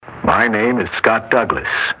My name is Scott Douglas.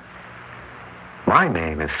 My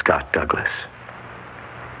name is Scott Douglas.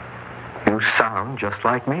 You sound just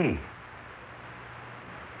like me.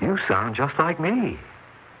 You sound just like me.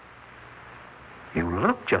 You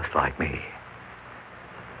look just like me.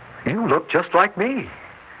 You look just like me.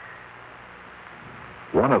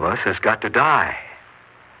 One of us has got to die.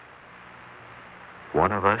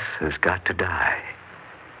 One of us has got to die.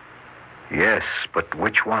 Yes, but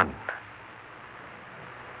which one?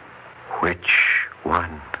 Which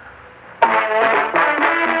one?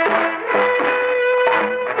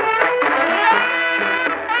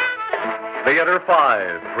 Theater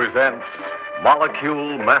 5 presents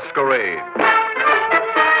Molecule Masquerade.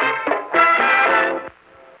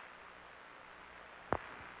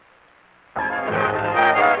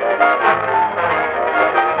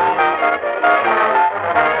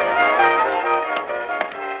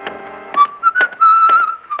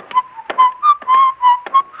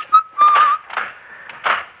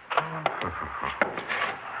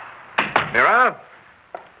 Mira?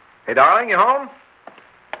 Hey, darling, you home?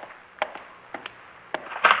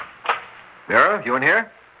 Mira, you in here?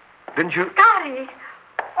 Didn't you... Scotty!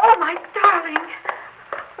 Oh, my darling!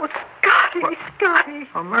 Oh, Scotty, Scotty!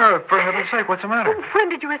 Oh, Mira, for heaven's sake, what's the matter? Oh, when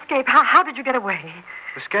did you escape? How did you get away?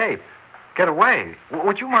 Escape? Get away?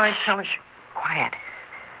 Would you mind telling... Shh. Quiet.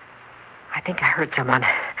 I think I heard someone.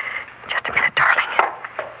 Just a minute, darling.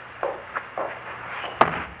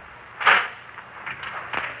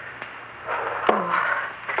 Oh,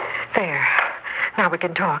 there. Now we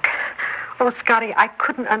can talk. Oh, Scotty, I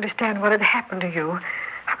couldn't understand what had happened to you.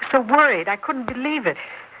 I was so worried. I couldn't believe it.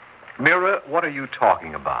 Mira, what are you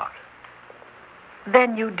talking about?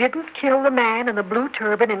 Then you didn't kill the man in the blue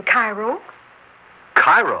turban in Cairo?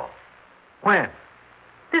 Cairo? When?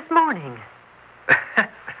 This morning.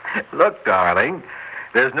 Look, darling,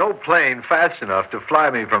 there's no plane fast enough to fly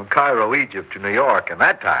me from Cairo, Egypt to New York in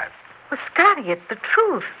that time. Well, Scotty, it's the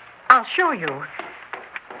truth. I'll show you.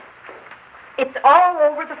 It's all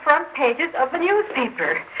over the front pages of the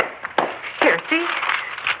newspaper. Here, see?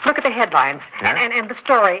 Look at the headlines. Yeah? And the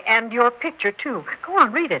story, and your picture, too. Go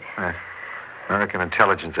on, read it. American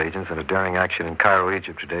intelligence agents in a daring action in Cairo,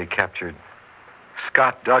 Egypt today captured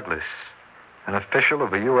Scott Douglas, an official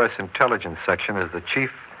of the U.S. intelligence section, as the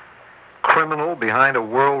chief criminal behind a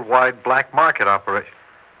worldwide black market operation.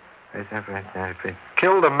 They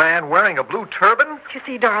killed a man wearing a blue turban? You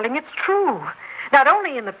see, darling, it's true. Not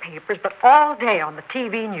only in the papers, but all day on the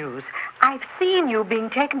TV news. I've seen you being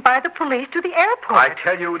taken by the police to the airport. I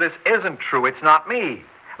tell you, this isn't true. It's not me.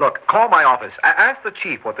 Look, call my office. Ask the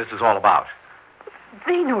chief what this is all about.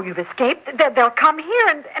 They know you've escaped. They'll come here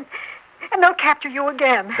and they'll capture you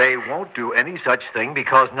again. They won't do any such thing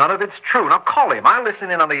because none of it's true. Now, call him. I'll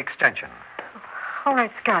listen in on the extension. All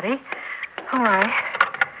right, Scotty. All right.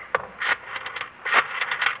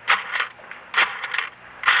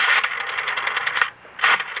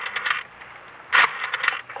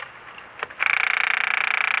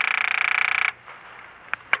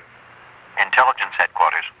 Intelligence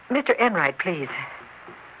headquarters. Mr. Enright, please.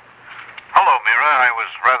 Hello, Mira. I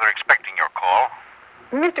was rather expecting your call.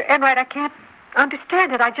 Mr. Enright, I can't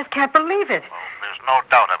understand it. I just can't believe it. Well, there's no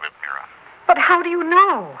doubt of it, Mira. But how do you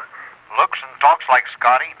know? Looks and talks like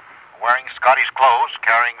Scotty, wearing Scotty's clothes,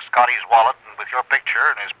 carrying Scotty's wallet, and with your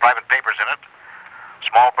picture and his private papers in it.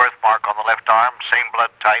 Small birthmark on the left arm, same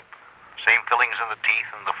blood type, same fillings in the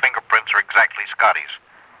teeth, and the fingerprints are exactly Scotty's.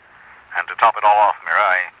 And to top it all off, Mira,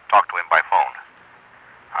 I talked to him by phone.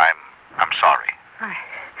 I'm sorry.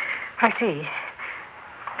 I see.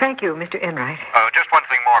 Thank you, Mr. Enright. Just one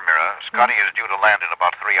thing more, Mira. Scotty is due to land in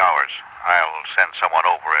about 3 hours. I'll send someone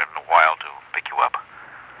over in a while to pick you up.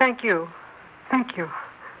 Thank you. Thank you.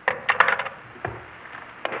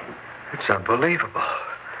 It's unbelievable.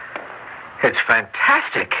 It's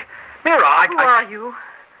fantastic. Mira, Who are you?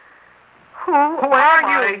 Who am are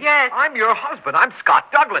I? you? Yes. I'm your husband. I'm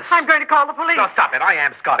Scott Douglas. I'm going to call the police. No, stop it. I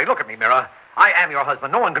am Scotty. Look at me, Mira. I am your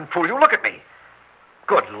husband. No one can fool you. Look at me.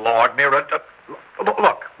 Good Lord, Mira.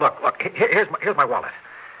 Look. Here's my wallet.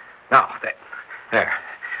 Now, there.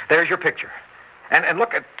 There's your picture. And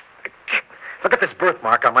look at this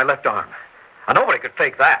birthmark on my left arm. Now, nobody could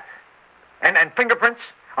fake that. And fingerprints?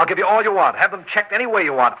 I'll give you all you want. Have them checked any way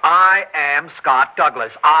you want. I am Scott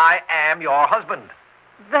Douglas. I am your husband.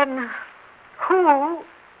 Then who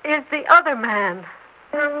is the other man?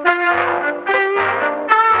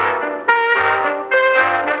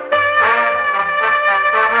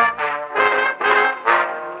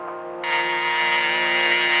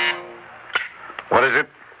 What is it?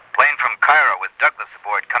 Plane from Cairo with Douglas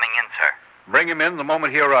aboard coming in, sir. Bring him in the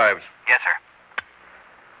moment he arrives. Yes,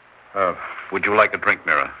 sir. Would you like a drink,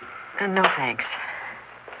 Mira? No, thanks.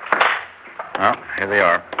 Well, here they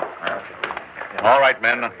are. All right,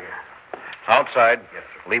 men. Outside.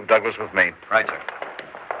 Leave Douglas with me. Right, sir.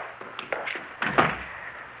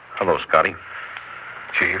 Hello, Scotty.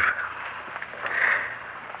 Chief.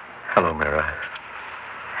 Hello, Mira.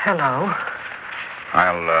 Hello.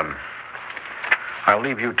 I'll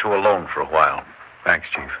leave you two alone for a while. Thanks,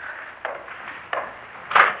 Chief.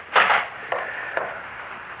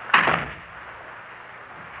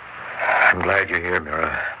 I'm glad you're here,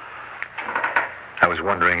 Mira. I was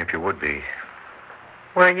wondering if you would be.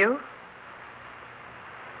 Were you?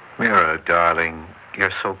 Mira, darling,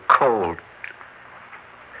 you're so cold.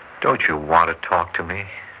 Don't you want to talk to me?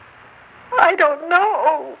 I don't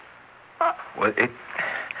know. Well, it's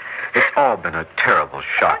all been a terrible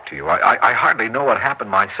shock to you. I hardly know what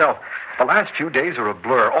happened myself. The last few days are a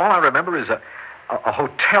blur. All I remember is a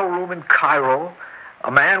hotel room in Cairo,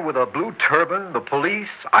 a man with a blue turban, the police.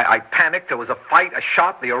 I panicked. There was a fight, a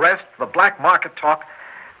shot, the arrest, the black market talk.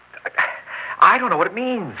 I don't know what it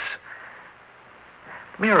means.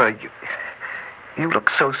 Mira, you look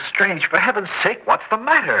so strange. For heaven's sake, what's the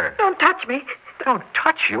matter? Don't touch me. Don't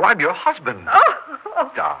touch you. I'm your husband.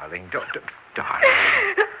 Oh. Darling, darling.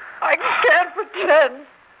 I can't pretend.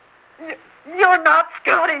 You're not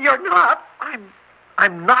Scotty. You're not.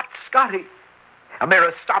 I'm not Scotty.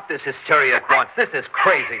 Amira, stop this hysteria at once. This is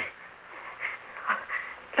crazy.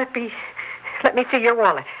 Let me see your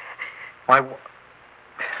wallet. Why?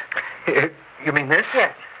 You mean this?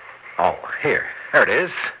 Yes. Oh, here. There it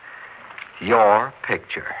is. Your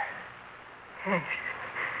picture. Yes.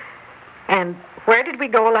 And where did we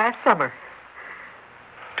go last summer?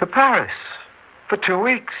 To Paris. For 2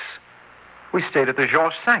 weeks. We stayed at the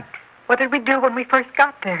Georges V. What did we do when we first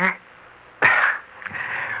got there?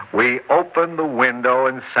 We opened the window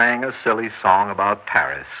and sang a silly song about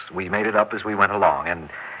Paris. We made it up as we went along, and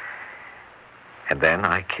then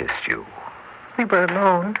I kissed you. We were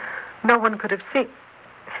alone. No one could have seen.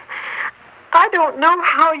 I don't know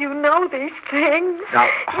how you know these things. Now,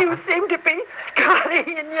 you seem to be Scotty,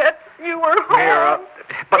 and yet you were home. Mira,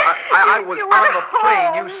 but I was You on were the home.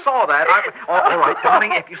 plane. You saw that. All right,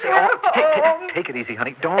 darling, if you say... take it easy,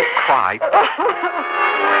 honey. Don't cry.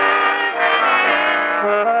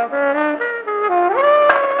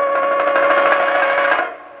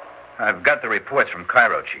 I've got the reports from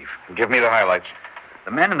Cairo, Chief. Give me the highlights.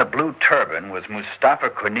 The man in the blue turban was Mustafa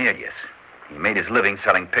Cornelius. He made his living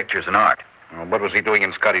selling pictures and art. Well, what was he doing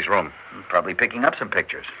in Scotty's room? Probably picking up some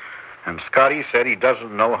pictures. And Scotty said he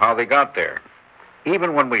doesn't know how they got there.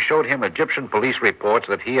 Even when we showed him Egyptian police reports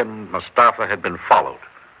that he and Mustafa had been followed.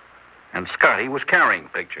 And Scotty was carrying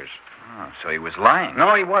pictures. Oh, so he was lying.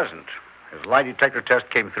 No, he wasn't. His lie detector test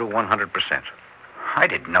came through 100%. I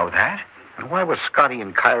didn't know that. And why was Scotty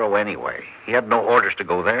in Cairo anyway? He had no orders to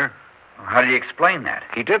go there. How did he explain that?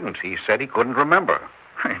 He didn't. He said he couldn't remember.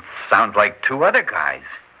 It sounds like two other guys.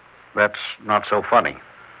 That's not so funny.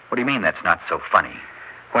 What do you mean that's not so funny?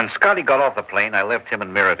 When Scotty got off the plane, I left him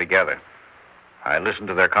and Mira together. I listened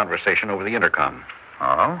to their conversation over the intercom.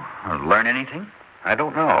 Oh? Learn anything? I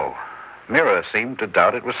don't know. Mira seemed to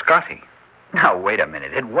doubt it was Scotty. Now, wait a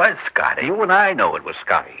minute. It was Scotty. You and I know it was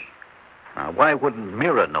Scotty. Now, why wouldn't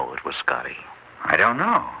Mira know it was Scotty? I don't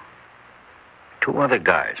know. Two other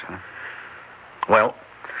guys, huh? Well,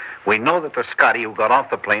 we know that the Scotty who got off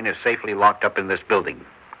the plane is safely locked up in this building.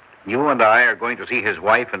 You and I are going to see his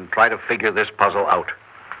wife and try to figure this puzzle out.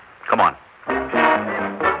 Come on.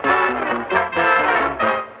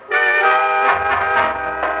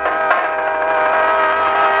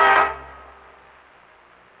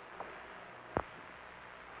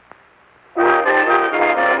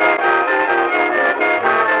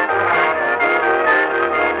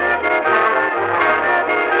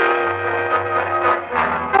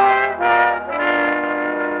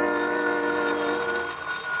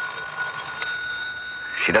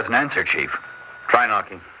 She doesn't answer, Chief. Try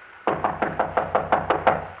knocking.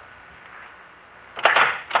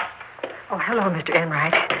 Oh, hello, Mr.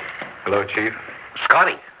 Enright. Hello, Chief.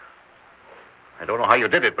 Scotty! I don't know how you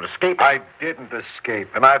did it, but escape. I didn't escape,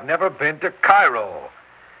 and I've never been to Cairo.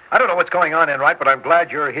 I don't know what's going on, Enright, but I'm glad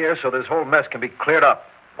you're here so this whole mess can be cleared up.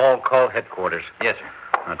 All call headquarters. Yes, sir.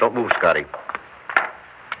 Now, don't move, Scotty.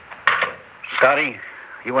 Scotty,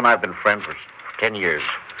 you and I have been friends for 10 years.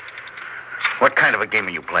 What kind of a game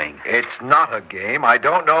are you playing? It's not a game. I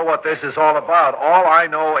don't know what this is all about. All I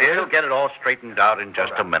know is... We'll get it all straightened out in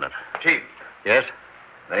just a minute. Chief, Yes?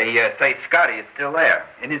 they say Scotty is still there,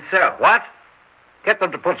 in his cell. What? Get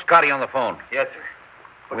them to put Scotty on the phone. Yes,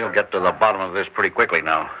 sir. We'll get to the bottom of this pretty quickly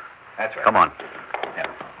now. That's right. Come on. Yeah.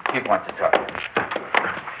 Chief wants to talk.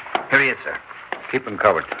 Here he is, sir. Keep him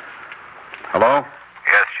covered. Hello?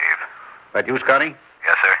 Yes, Chief. That you, Scotty?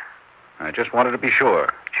 Yes, sir. I just wanted to be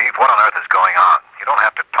sure. Chief, what on earth is going on? You don't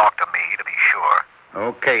have to talk to me to be sure.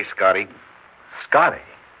 Okay, Scotty. Scotty?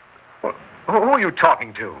 Well, who are you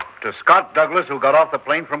talking to? To Scott Douglas, who got off the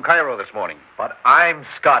plane from Cairo this morning. But I'm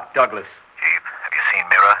Scott Douglas. Chief, have you seen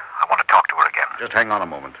Mira? I want to talk to her again. Just hang on a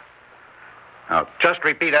moment. Now, just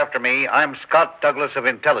repeat after me. I'm Scott Douglas of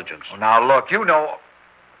Intelligence. Oh, now, look, you know...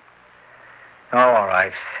 Oh, all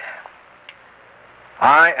right.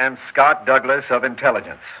 I am Scott Douglas of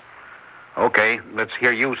Intelligence. Okay, let's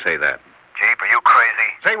hear you say that. Chief, are you crazy?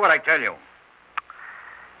 Say what I tell you.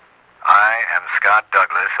 I am Scott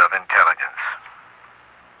Douglas of Intelligence.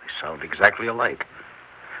 They sound exactly alike.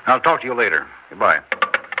 I'll talk to you later. Goodbye.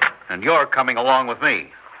 And you're coming along with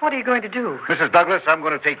me. What are you going to do? Mrs. Douglas, I'm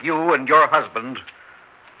going to take you and your husband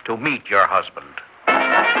to meet your husband.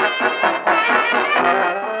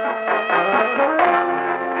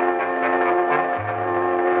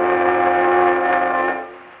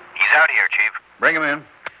 He's out here, Chief. Bring him in.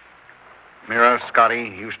 Mira,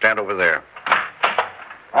 Scotty, you stand over there.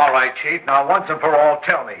 All right, Chief. Now, once and for all,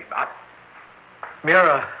 tell me.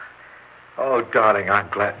 Mira. Oh, darling, I'm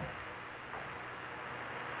glad.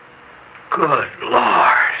 Good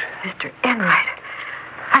Lord. Mr. Enright,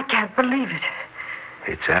 I can't believe it.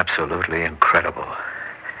 It's absolutely incredible.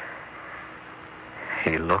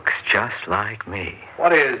 He looks just like me.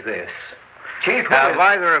 What is this? Chief, Have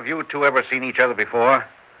either of you two ever seen each other before?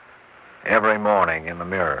 Every morning in the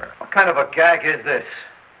mirror. What kind of a gag is this?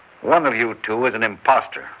 One of you two is an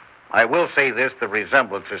imposter. I will say this, the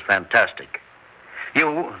resemblance is fantastic.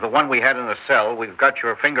 You, the one we had in the cell, we've got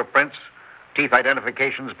your fingerprints, teeth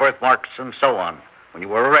identifications, birthmarks, and so on, when you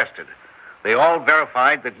were arrested. They all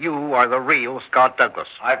verified that you are the real Scott Douglas.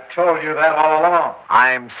 I've told you that all along.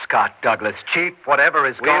 I'm Scott Douglas. Chief, whatever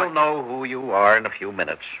is We'll going... know who you are in a few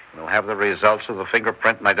minutes. We'll have the results of the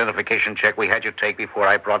fingerprint and identification check we had you take before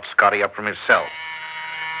I brought Scotty up from his cell.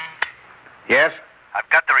 Yes? I've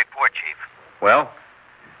got the report, Chief. Well?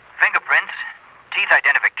 Fingerprints, teeth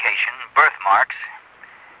identification, birthmarks.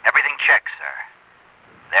 Everything checks, sir.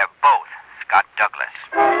 They're both Scott Douglas.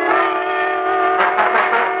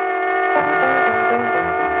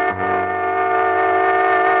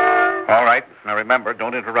 All right. Now remember,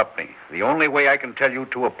 don't interrupt me. The only way I can tell you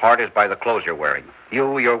two apart is by the clothes you're wearing.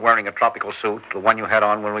 You're wearing a tropical suit, the one you had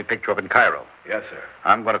on when we picked you up in Cairo. Yes, sir.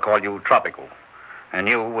 I'm going to call you Tropical. And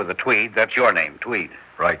you with the tweed, that's your name, Tweed.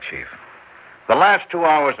 Right, Chief. The last 2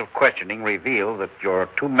 hours of questioning reveal that your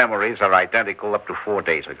two memories are identical up to 4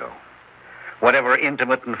 days ago. Whatever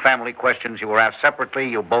intimate and family questions you were asked separately,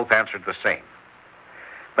 you both answered the same.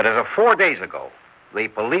 But as of 4 days ago, the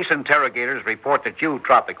police interrogators report that you,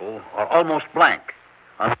 Tropical, are almost blank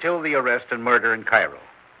until the arrest and murder in Cairo.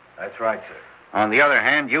 That's right, sir. On the other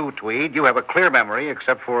hand, you, Tweed, you have a clear memory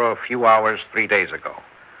except for a few hours 3 days ago.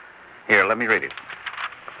 Here, let me read it.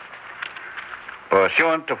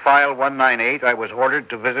 Pursuant to File 198, I was ordered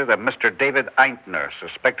to visit a Mr. David Eintner,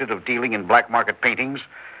 suspected of dealing in black market paintings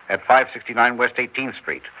at 569 West 18th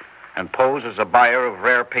Street, and pose as a buyer of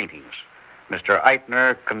rare paintings. Mr.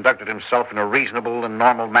 Eintner conducted himself in a reasonable and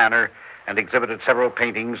normal manner and exhibited several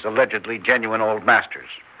paintings allegedly genuine old masters.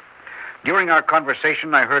 During our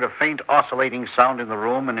conversation, I heard a faint oscillating sound in the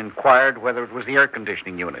room and inquired whether it was the air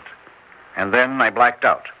conditioning unit. And then I blacked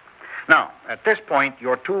out. Now, at this point,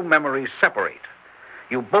 your two memories separate.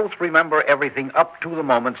 You both remember everything up to the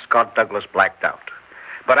moment Scott Douglas blacked out.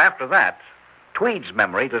 But after that, Tweed's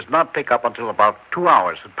memory does not pick up until about 2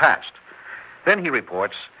 hours had passed. Then he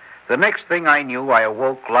reports, the next thing I knew, I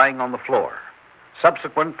awoke lying on the floor.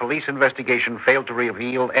 Subsequent police investigation failed to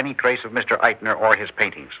reveal any trace of Mr. Eintner or his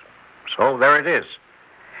paintings. So there it is.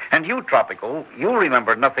 And you, Tropical, you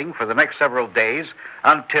remember nothing for the next several days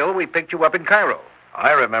until we picked you up in Cairo.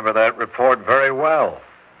 I remember that report very well.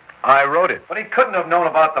 I wrote it. But he couldn't have known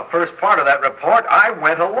about the first part of that report. I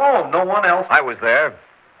went alone. No one else. I was there.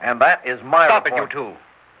 And that is my Stop report. it, you two.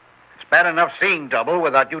 It's bad enough seeing double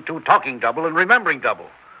without you two talking double and remembering double.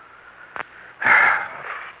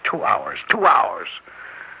 2 hours. 2 hours.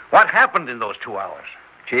 What happened in those 2 hours?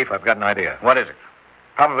 Chief, I've got an idea. What is it?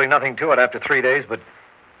 Probably nothing to it after 3 days, but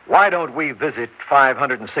why don't we visit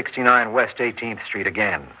 569 West 18th Street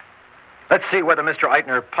again? Let's see whether Mr.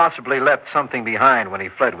 Eintner possibly left something behind when he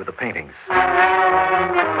fled with the paintings.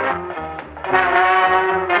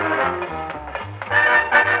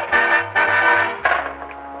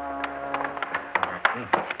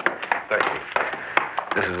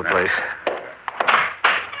 This is the place.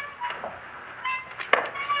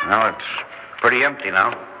 Well, it's pretty empty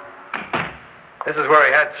now. This is where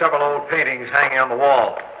he had several old paintings hanging on the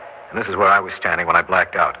wall. And this is where I was standing when I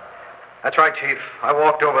blacked out. That's right, Chief. I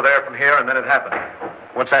walked over there from here, and then it happened.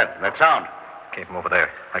 What's that? That sound? Came from over there,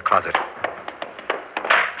 that closet.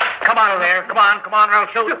 Come out of there. Come on, or I'll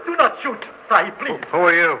shoot. Do not shoot, Sahib, please. Who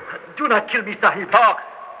are you? Do not kill me, Sahib. Talk.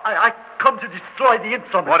 I come to destroy the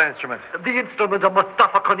instrument. What instrument? The instrument of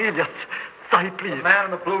Mustafa Cornelius. Sahib, please. The man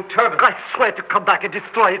in the blue turban. I swear to come back and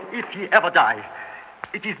destroy it if he ever dies.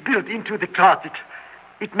 It is built into the closet.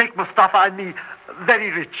 It makes Mustafa and me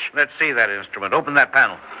very rich. Let's see that instrument. Open that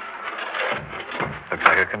panel. Looks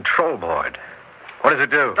like a control board. What does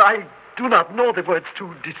it do? I do not know the words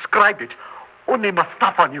to describe it. Only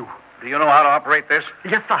Mustafa knew. Do you know how to operate this?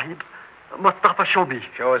 Yes, Sahib. Mustafa, show me.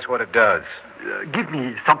 Show us what it does. Give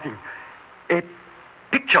me something. A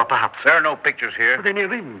picture, perhaps. There are no pictures here. Then a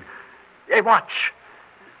ring. A watch.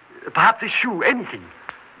 Perhaps a shoe. Anything.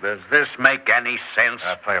 Does this make any sense?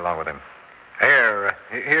 Play along with him.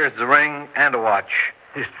 Here's the ring and a watch.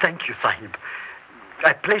 Yes, thank you, Sahib.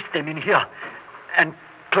 I place them in here and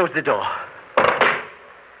close the door.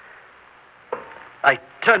 I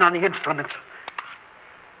turn on the instrument.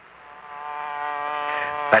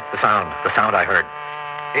 That's the sound I heard.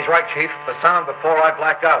 He's right, Chief. The sound before I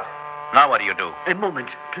blacked out. Now what do you do? A moment,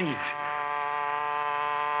 please.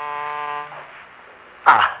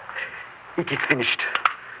 It is finished.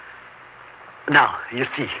 Now, you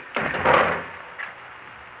see.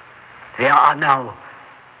 There are now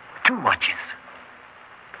 2 watches.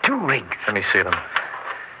 2 rings. Let me see them.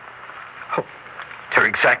 Oh, they're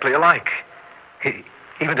exactly alike.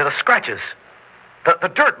 Even to the scratches.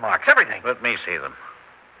 The dirt marks, everything. Let me see them.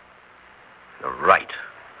 You're right.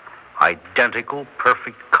 Identical,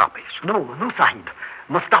 perfect copies. No, Sahib.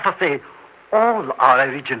 Mustafa say all are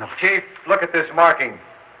original. Chief, look at this marking.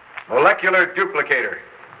 Molecular duplicator.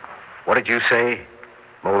 What did you say?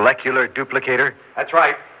 Molecular duplicator? That's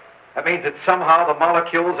right. That means that somehow the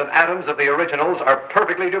molecules and atoms of the originals are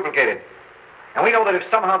perfectly duplicated. And we know that if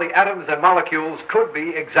somehow the atoms and molecules could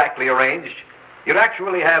be exactly arranged, you'd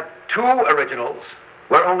actually have 2 originals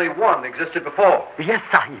where only one existed before. Yes,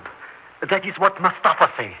 Sahib. That is what Mustafa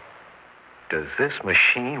say. Does this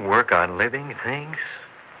machine work on living things?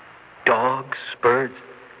 Dogs, birds,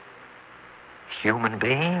 human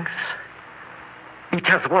beings? It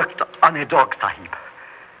has worked on a dog, Sahib.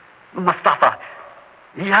 Mustafa,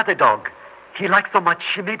 he had a dog. He liked so much,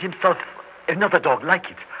 he made himself another dog like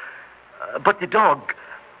it. But the dog,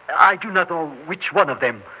 I do not know which one of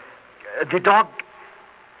them. The dog,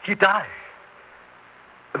 he died.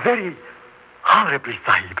 Very horribly,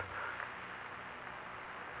 Sahib.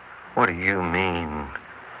 What do you mean,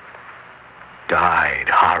 died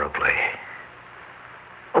horribly?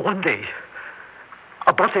 One day,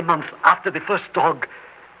 about a month after the first dog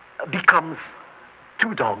becomes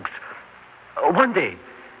 2 dogs. One day,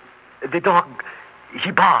 the dog,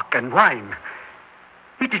 he bark and whine.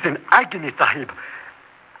 It is an agony, Sahib.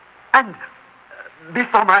 And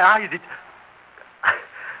before my eyes,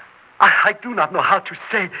 I do not know how to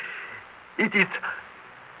say. It is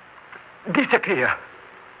disappear.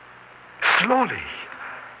 Slowly.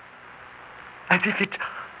 As if it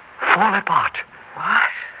fall apart. What?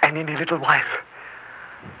 And in a little while,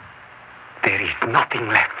 there is nothing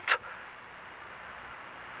left.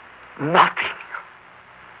 Nothing.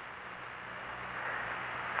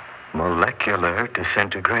 Molecular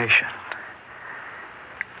disintegration.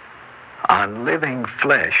 On living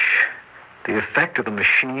flesh, the effect of the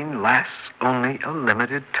machine lasts only a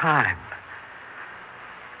limited time.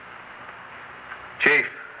 Chief,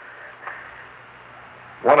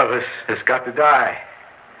 one of us has got to die.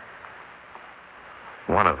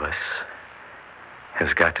 One of us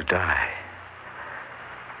has got to die.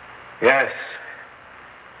 Yes,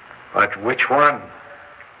 but which one?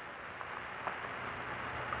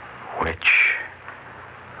 Which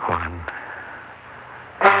one?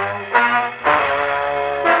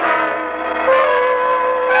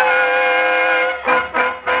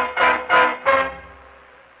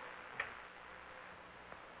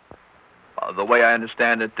 The way I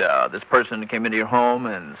understand it, this person came into your home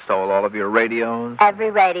and stole all of your radios?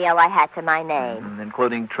 Every radio I had to my name.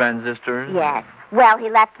 Including transistors? Yes. Well, he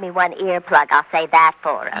left me one earplug, I'll say that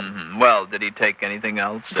for him. Mm-hmm. Well, did he take anything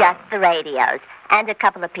else? Just the radios. And a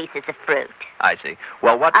couple of pieces of fruit. I see.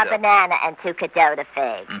 Well, what... A banana and 2 Cadota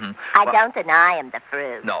figs. Mm-hmm. I don't deny him the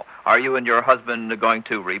fruit. No. Are you and your husband going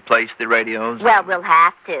to replace the radios? Well, we'll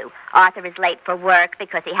have to. Arthur is late for work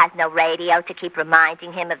because he has no radio to keep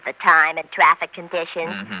reminding him of the time and traffic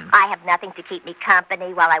conditions. Mm-hmm. I have nothing to keep me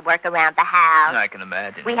company while I work around the house. I can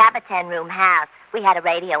imagine. We have a 10-room house. We had a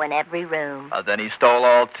radio in every room. Then he stole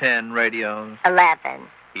all 10 radios? 11.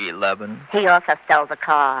 11? He also stole the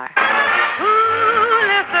car. Who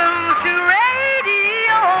listens to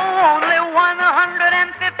radio? Only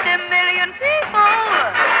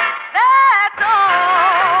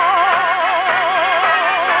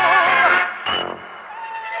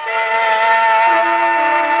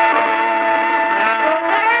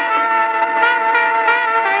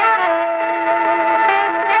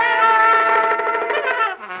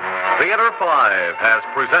has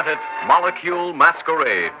presented Molecule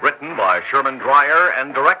Masquerade, written by Sherman Dreyer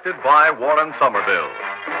and directed by Warren Somerville.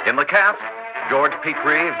 In the cast, George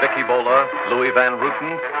Petrie, Vicky Bola, Louis Van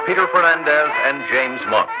Ruten, Peter Fernandez, and James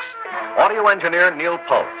Monks. Audio engineer Neil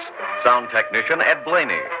Pultz. Sound technician Ed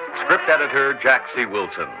Blaney. Script editor Jack C.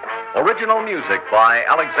 Wilson. Original music by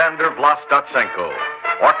Alexander Vlastotsenko.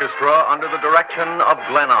 Orchestra under the direction of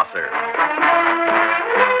Glenn Osser.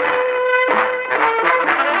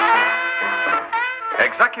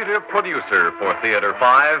 Executive producer for Theater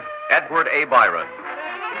 5, Edward A. Byron.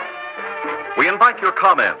 We invite your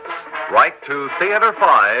comments. Write to Theater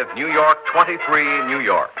 5, New York 23, New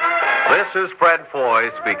York. This is Fred Foy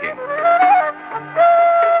speaking.